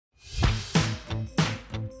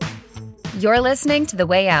You're listening to The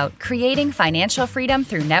Way Out, Creating Financial Freedom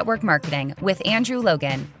Through Network Marketing with Andrew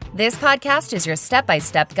Logan. This podcast is your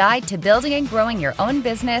step-by-step guide to building and growing your own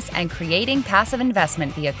business and creating passive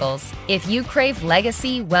investment vehicles. If you crave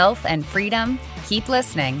legacy, wealth, and freedom, keep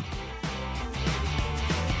listening.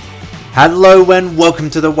 Hello and welcome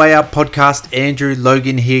to the Way Out podcast. Andrew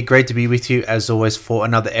Logan here. Great to be with you as always for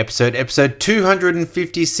another episode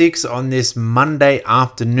 256 on this Monday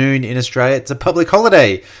afternoon in Australia. It's a public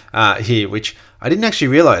holiday here, which I didn't actually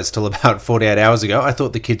realize till about 48 hours ago. I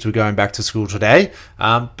thought the kids were going back to school today,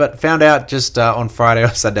 but found out just on Friday or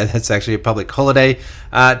Sunday that's actually a public holiday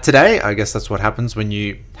today. I guess that's what happens when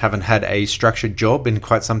you haven't had a structured job in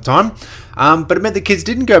quite some time. But it meant the kids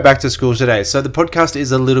didn't go back to school today. So the podcast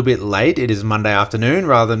is a little bit late. It is Monday afternoon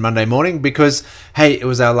rather than Monday morning because, hey, it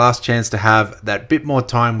was our last chance to have that bit more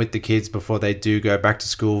time with the kids before they do go back to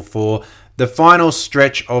school for the final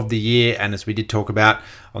stretch of the year. And as we did talk about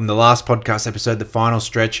on the last podcast episode, the final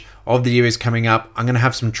stretch of the year is coming up. I'm going to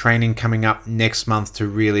have some training coming up next month to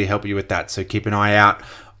really help you with that. So keep an eye out.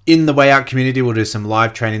 In the Way Out community, we'll do some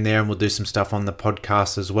live training there and we'll do some stuff on the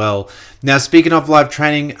podcast as well. Now, speaking of live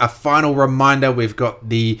training, a final reminder, we've got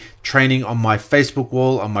the training on my Facebook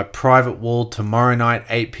wall, on my private wall tomorrow night,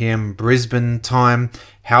 8 p.m. Brisbane time,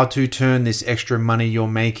 how to turn this extra money you're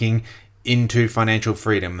making into financial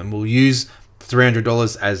freedom. And we'll use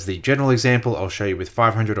 $300 as the general example. I'll show you with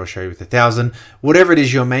 500, I'll show you with 1,000, whatever it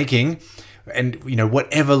is you're making. And, you know,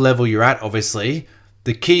 whatever level you're at, obviously,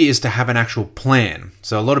 the key is to have an actual plan.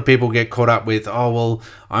 So a lot of people get caught up with, oh, well,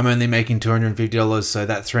 I'm only making $250, so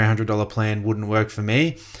that $300 plan wouldn't work for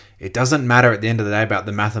me. It doesn't matter at the end of the day about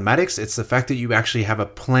the mathematics. It's the fact that you actually have a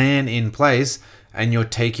plan in place and you're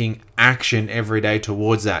taking action every day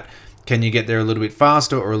towards that. Can you get there a little bit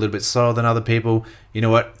faster or a little bit slower than other people? You know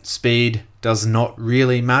what? Speed does not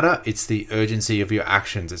really matter. It's the urgency of your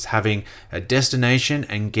actions. It's having a destination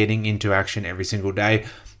and getting into action every single day.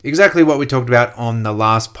 Exactly what we talked about on the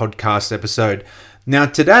last podcast episode. Now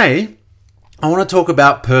today, I want to talk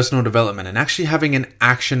about personal development and actually having an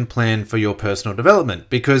action plan for your personal development,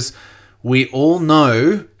 because we all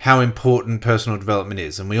know how important personal development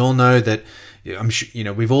is. And we all know that, I'm sure, you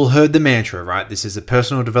know, we've all heard the mantra, right? This is a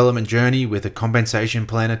personal development journey with a compensation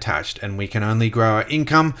plan attached, and we can only grow our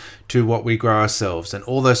income to what we grow ourselves, and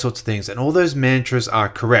all those sorts of things. And all those mantras are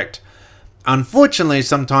correct. Unfortunately,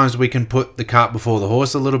 sometimes we can put the cart before the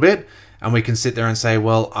horse a little bit, and we can sit there and say,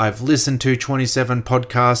 well, I've listened to 27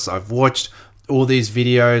 podcasts, I've watched all these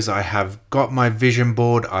videos, I have got my vision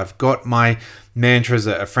board, I've got my mantras.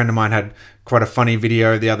 A friend of mine had quite a funny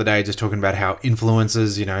video the other day just talking about how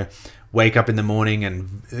influencers, you know, wake up in the morning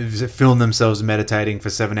and film themselves meditating for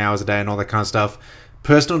 7 hours a day and all that kind of stuff.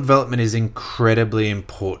 Personal development is incredibly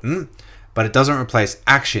important, but it doesn't replace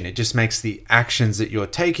action. It just makes the actions that you're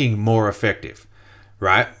taking more effective,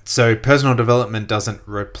 right? So personal development doesn't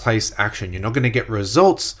replace action. You're not going to get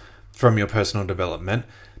results from your personal development,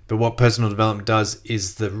 but what personal development does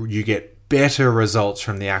is you get better results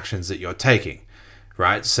from the actions that you're taking,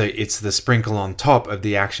 right? So it's the sprinkle on top of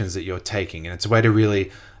the actions that you're taking, and it's a way to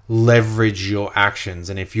really leverage your actions.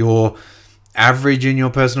 And if you're average in your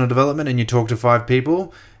personal development and you talk to 5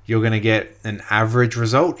 people, you're going to get an average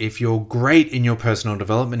result. If you're great in your personal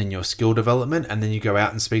development and your skill development, and then you go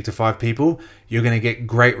out and speak to 5 people, you're going to get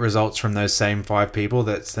great results from those same 5 people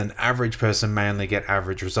that's an average person may only get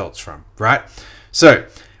average results from, right? So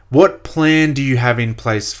what plan do you have in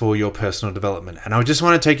place for your personal development? And I just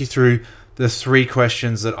want to take you through the 3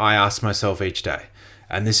 questions that I ask myself each day.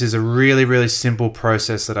 And this is a really, really simple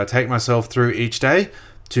process that I take myself through each day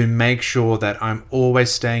to make sure that I'm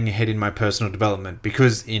always staying ahead in my personal development.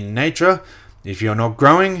 Because in nature, if you're not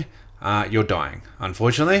growing, you're dying,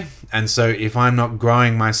 unfortunately. And so if I'm not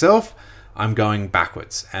growing myself, I'm going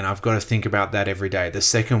backwards. And I've got to think about that every day. The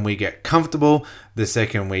second we get comfortable, the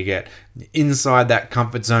second we get inside that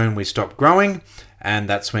comfort zone, we stop growing. And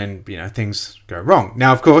that's when, you know, things go wrong.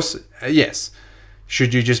 Now, of course, yes.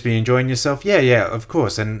 Should you just be enjoying yourself? Yeah, of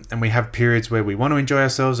course. And we have periods where we want to enjoy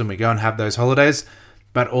ourselves and we go and have those holidays.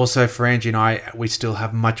 But also for Angie and I, we still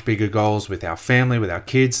have much bigger goals with our family, with our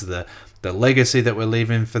kids, the legacy that we're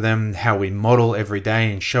leaving for them, how we model every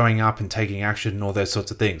day and showing up and taking action and all those sorts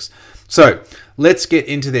of things. So let's get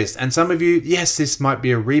into this. And some of you, yes, this might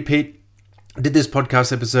be a repeat. I did this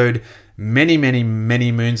podcast episode many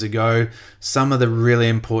moons ago. Some of the really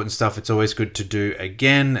important stuff, it's always good to do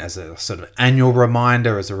again as a sort of annual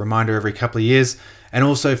reminder, as a reminder every couple of years. And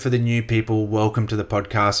also for the new people, welcome to the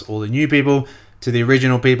podcast. All the new people, to the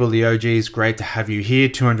original people, the OGs, great to have you here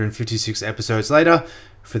 256 episodes later.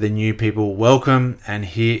 For the new people, welcome. And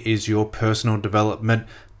here is your personal development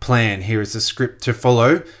plan. Here is the script to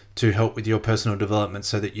follow to help with your personal development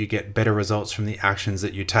so that you get better results from the actions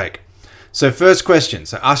that you take. So first question.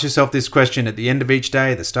 So ask yourself this question at the end of each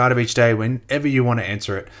day, the start of each day, whenever you want to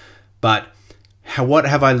answer it. But what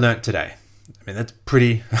have I learnt today? I mean, that's a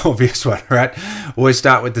pretty obvious one, right? Always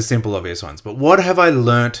start with the simple, obvious ones. But what have I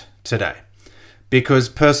learnt today? Because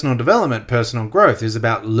personal development, personal growth is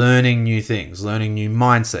about learning new things, learning new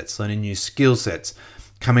mindsets, learning new skill sets,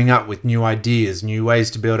 coming up with new ideas, new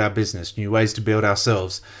ways to build our business, new ways to build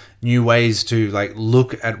ourselves, new ways to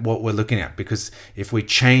look at what we're looking at. Because if we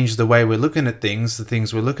change the way we're looking at things, the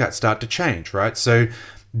things we look at start to change, right? So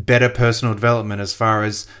better personal development as far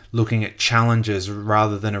as looking at challenges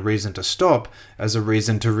rather than a reason to stop, as a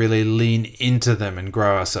reason to really lean into them and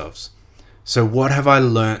grow ourselves. So what have I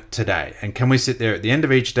learnt today? And can we sit there at the end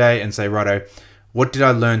of each day and say, righto, what did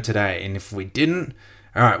I learn today? And if we didn't,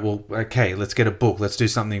 all right, well, okay, let's get a book. Let's do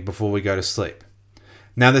something before we go to sleep.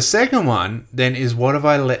 Now, the second one then is, what have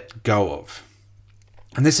I let go of?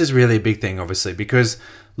 And this is really a big thing, obviously, because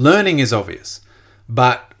learning is obvious,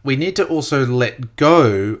 but we need to also let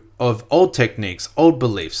go of old techniques, old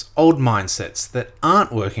beliefs, old mindsets that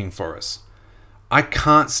aren't working for us. I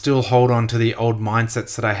can't still hold on to the old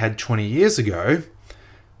mindsets that I had 20 years ago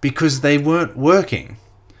because they weren't working.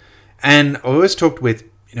 And I always talked with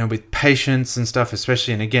patients and stuff,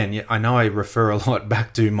 especially, and again, I know I refer a lot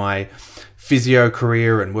back to my physio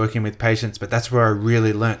career and working with patients, but that's where I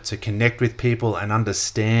really learnt to connect with people and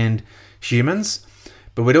understand humans.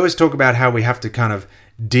 But we'd always talk about how we have to kind of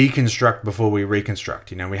deconstruct before we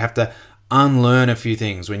reconstruct. We have to unlearn a few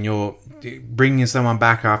things. When you're bringing someone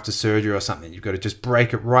back after surgery or something, you've got to just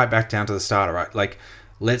break it right back down to the start, right? Like,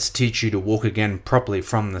 let's teach you to walk again properly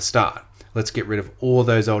from the start. Let's get rid of all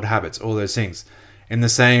those old habits, all those things. In the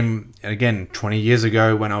same, again, 20 years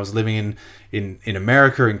ago when I was living in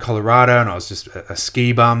America, in Colorado, and I was just a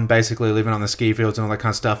ski bum, basically living on the ski fields and all that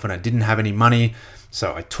kind of stuff, and I didn't have any money.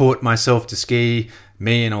 So I taught myself to ski.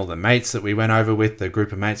 Me and all the mates that we went over with, the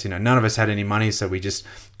group of mates, none of us had any money, so we just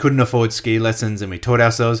couldn't afford ski lessons, and we taught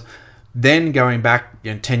ourselves. Then going back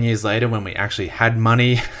 10 years later when we actually had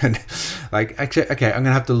money and actually, okay, I'm going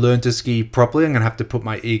to have to learn to ski properly. I'm going to have to put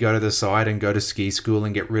my ego to the side and go to ski school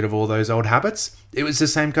and get rid of all those old habits. It was the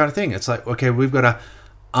same kind of thing. It's like, okay, we've got to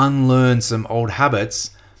unlearn some old habits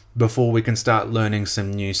before we can start learning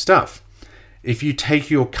some new stuff. If you take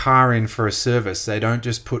your car in for a service, they don't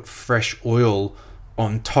just put fresh oil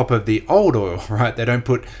on top of the old oil, right? They don't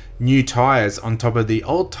put new tires on top of the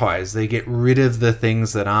old tires. They get rid of the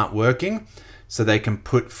things that aren't working so they can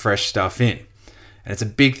put fresh stuff in. And it's a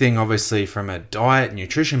big thing, obviously, from a diet,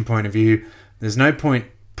 nutrition point of view. There's no point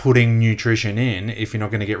putting nutrition in if you're not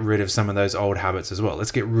going to get rid of some of those old habits as well.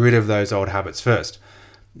 Let's get rid of those old habits first.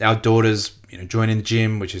 Our daughter's joining the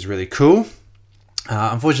gym, which is really cool.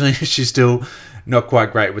 Unfortunately, she's still not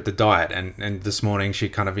quite great with the diet. And this morning she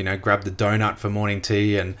kind of, grabbed the donut for morning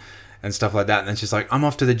tea and stuff like that. And then she's like, I'm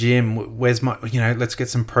off to the gym. Where's my, let's get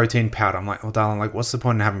some protein powder. I'm like, well, darling, what's the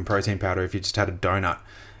point in having protein powder if you just had a donut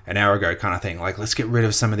an hour ago kind of thing? Let's get rid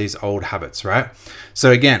of some of these old habits, right?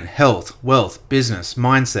 So again, health, wealth, business,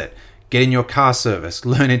 mindset, getting your car serviced,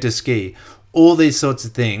 learning to ski, all these sorts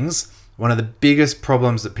of things. One of the biggest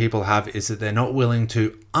problems that people have is that they're not willing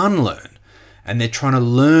to unlearn. And they're trying to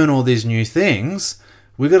learn all these new things.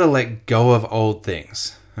 We've got to let go of old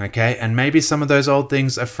things, okay? And maybe some of those old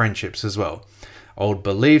things are friendships as well. Old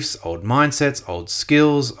beliefs, old mindsets, old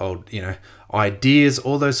skills, old, ideas,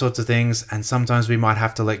 all those sorts of things. And sometimes we might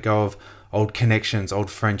have to let go of old connections,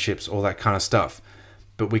 old friendships, all that kind of stuff.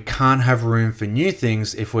 But we can't have room for new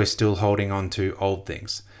things if we're still holding on to old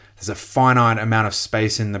things. There's a finite amount of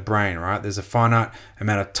space in the brain, right? There's a finite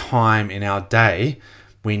amount of time in our day.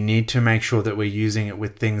 We need to make sure that we're using it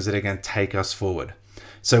with things that are going to take us forward.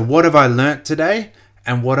 So what have I learnt today?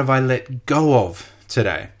 And what have I let go of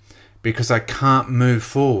today? Because I can't move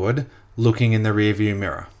forward looking in the rearview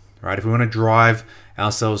mirror, right? If we want to drive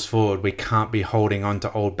ourselves forward, we can't be holding on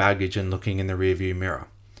to old baggage and looking in the rearview mirror.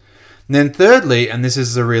 And then thirdly, and this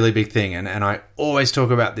is a really big thing, and I always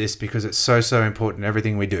talk about this because it's so important in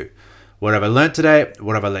everything we do. What have I learnt today?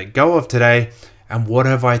 What have I let go of today? And what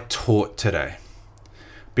have I taught today?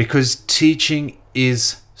 Because teaching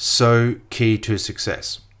is so key to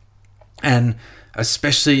success. And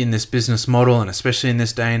especially in this business model and especially in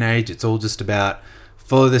this day and age, it's all just about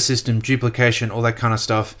follow the system, duplication, all that kind of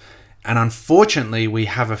stuff. And unfortunately, we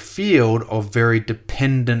have a field of very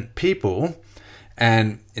dependent people.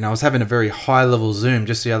 And I was having a very high level Zoom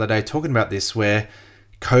just the other day talking about this, where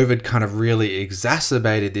COVID kind of really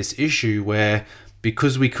exacerbated this issue where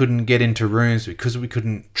because we couldn't get into rooms, because we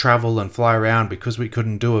couldn't travel and fly around, because we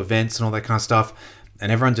couldn't do events and all that kind of stuff,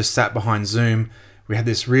 and everyone just sat behind Zoom, we had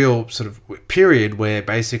this real sort of period where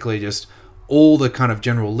basically just all the kind of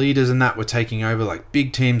general leaders and that were taking over, like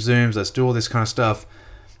big team Zooms, let's do all this kind of stuff.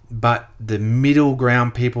 But the middle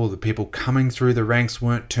ground people, the people coming through the ranks,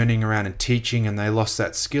 weren't turning around and teaching, and they lost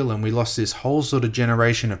that skill. And we lost this whole sort of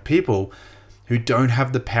generation of people who don't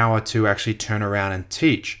have the power to actually turn around and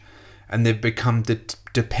teach. And they've become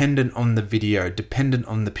dependent on the video, dependent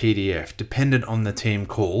on the PDF, dependent on the team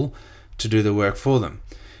call to do the work for them.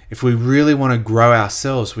 If we really want to grow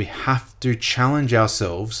ourselves, we have to challenge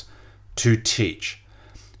ourselves to teach.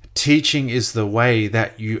 Teaching is the way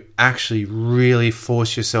that you actually really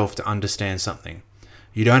force yourself to understand something.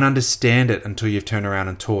 You don't understand it until you've turned around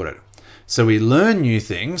and taught it. So we learn new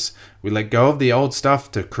things, we let go of the old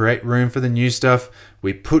stuff to create room for the new stuff,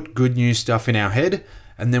 we put good new stuff in our head,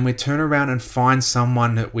 and then we turn around and find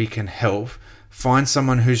someone that we can help, find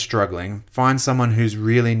someone who's struggling, find someone who's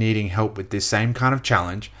really needing help with this same kind of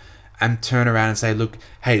challenge, and turn around and say, look,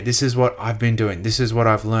 hey, this is what I've been doing. This is what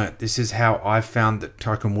I've learned. This is how I've found that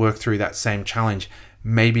I can work through that same challenge.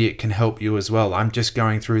 Maybe it can help you as well. I'm just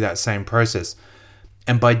going through that same process.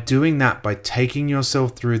 And by doing that, by taking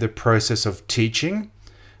yourself through the process of teaching,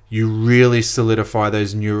 you really solidify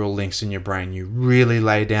those neural links in your brain. You really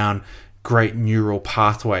lay down great neural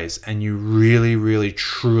pathways, and you really, really,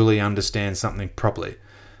 truly understand something properly.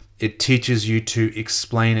 It teaches you to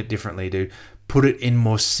explain it differently, to put it in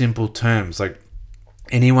more simple terms. Like,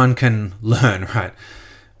 anyone can learn, right?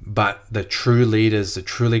 But the true leaders, the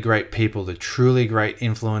truly great people, the truly great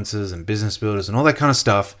influencers and business builders and all that kind of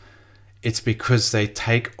stuff, it's because they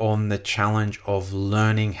take on the challenge of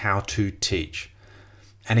learning how to teach.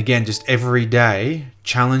 And again, just every day,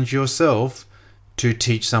 challenge yourself to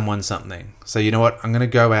teach someone something. So you know what? I'm going to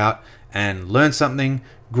go out and learn something,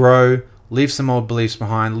 grow, leave some old beliefs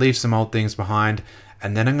behind, leave some old things behind,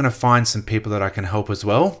 and then I'm going to find some people that I can help as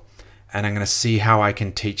well, and I'm going to see how I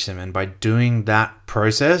can teach them. And by doing that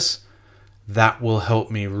process, that will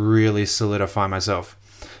help me really solidify myself.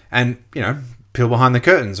 And, peel behind the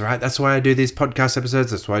curtains, right? That's why I do these podcast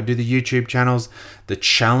episodes. That's why I do the YouTube channels, the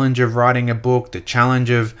challenge of writing a book, the challenge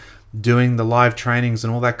of doing the live trainings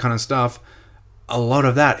and all that kind of stuff. A lot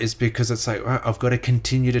of that is because it's like, I've got to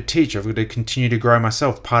continue to teach. I've got to continue to grow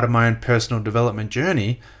myself. Part of my own personal development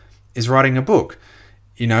journey is writing a book.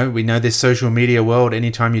 We know this social media world,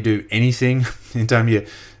 anytime you do anything, anytime you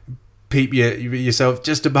peep yourself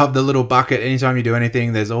just above the little bucket, anytime you do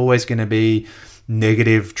anything, there's always going to be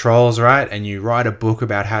negative trolls, right? And you write a book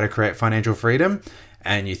about how to create financial freedom,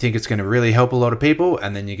 and you think it's going to really help a lot of people,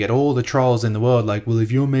 and then you get all the trolls in the world like, well,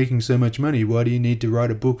 if you're making so much money, why do you need to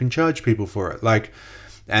write a book and charge people for it?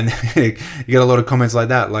 And you get a lot of comments like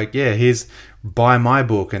that, like, yeah, here's, buy my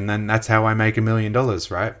book, and then that's how I make $1 million,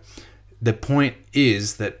 right? The point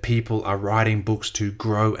is that people are writing books to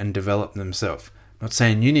grow and develop themselves. I'm not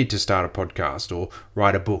saying you need to start a podcast or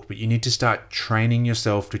write a book, but you need to start training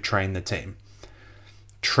yourself to train the team.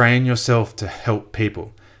 Train yourself to help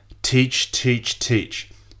people. Teach.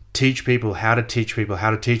 Teach people how to teach people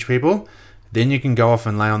how to teach people. Then you can go off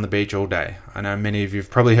and lay on the beach all day. I know many of you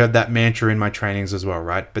have probably heard that mantra in my trainings as well,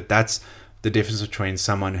 right? But that's the difference between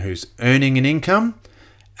someone who's earning an income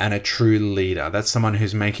and a true leader. That's someone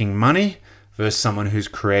who's making money versus someone who's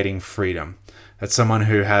creating freedom. That's someone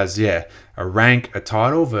who has, a rank, a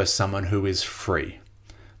title versus someone who is free.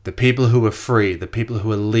 The people who are free, the people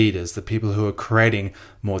who are leaders, the people who are creating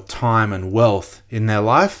more time and wealth in their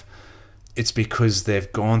life, it's because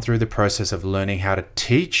they've gone through the process of learning how to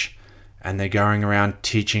teach, and they're going around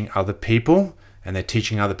teaching other people, and they're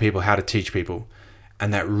teaching other people how to teach people.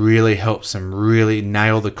 And that really helps them really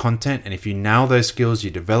nail the content. And if you nail those skills, you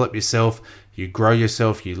develop yourself, you grow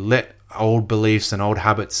yourself, you let old beliefs and old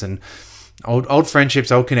habits and old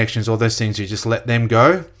friendships, old connections, all those things, you just let them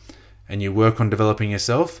go, and you work on developing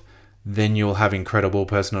yourself, then you'll have incredible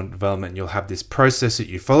personal development. You'll have this process that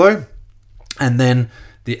you follow, and then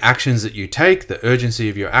the actions that you take, the urgency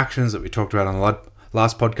of your actions that we talked about on the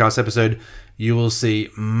last podcast episode, you will see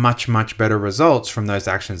much, much better results from those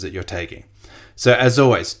actions that you're taking. So as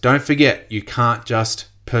always, don't forget, you can't just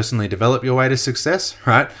personally develop your way to success,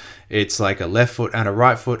 right? It's like a left foot and a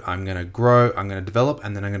right foot. I'm going to grow, I'm going to develop,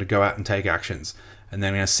 and then I'm going to go out and take actions. And then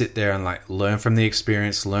I'm going to sit there and learn from the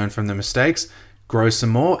experience, learn from the mistakes, grow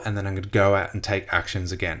some more, and then I'm going to go out and take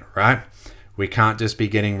actions again, right? We can't just be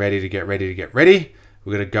getting ready to get ready to get ready.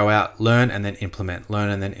 We're going to go out, learn, and then implement, learn,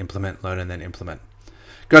 and then implement, learn, and then implement.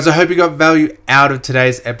 Guys, I hope you got value out of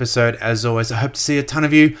today's episode. As always, I hope to see a ton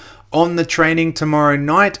of you on the training tomorrow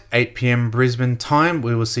night, 8 p.m. Brisbane time.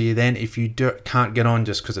 We will see you then. If you can't get on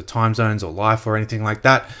just because of time zones or life or anything like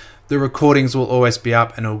that, The recordings will always be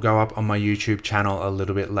up and it'll go up on my YouTube channel a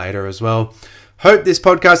little bit later as well. Hope this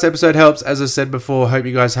podcast episode helps. As I said before, hope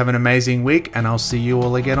you guys have an amazing week, and I'll see you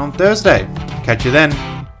all again on Thursday. Catch you then.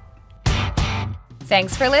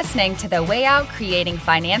 Thanks for listening to The Way Out, Creating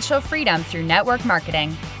Financial Freedom Through Network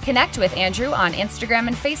Marketing. Connect with Andrew on Instagram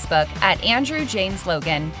and Facebook at Andrew James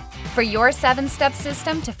Logan. For your 7-step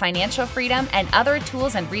system to financial freedom and other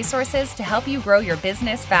tools and resources to help you grow your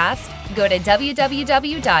business fast, go to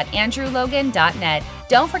www.andrewlogan.net.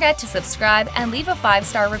 Don't forget to subscribe and leave a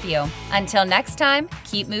 5-star review. Until next time,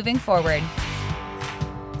 keep moving forward.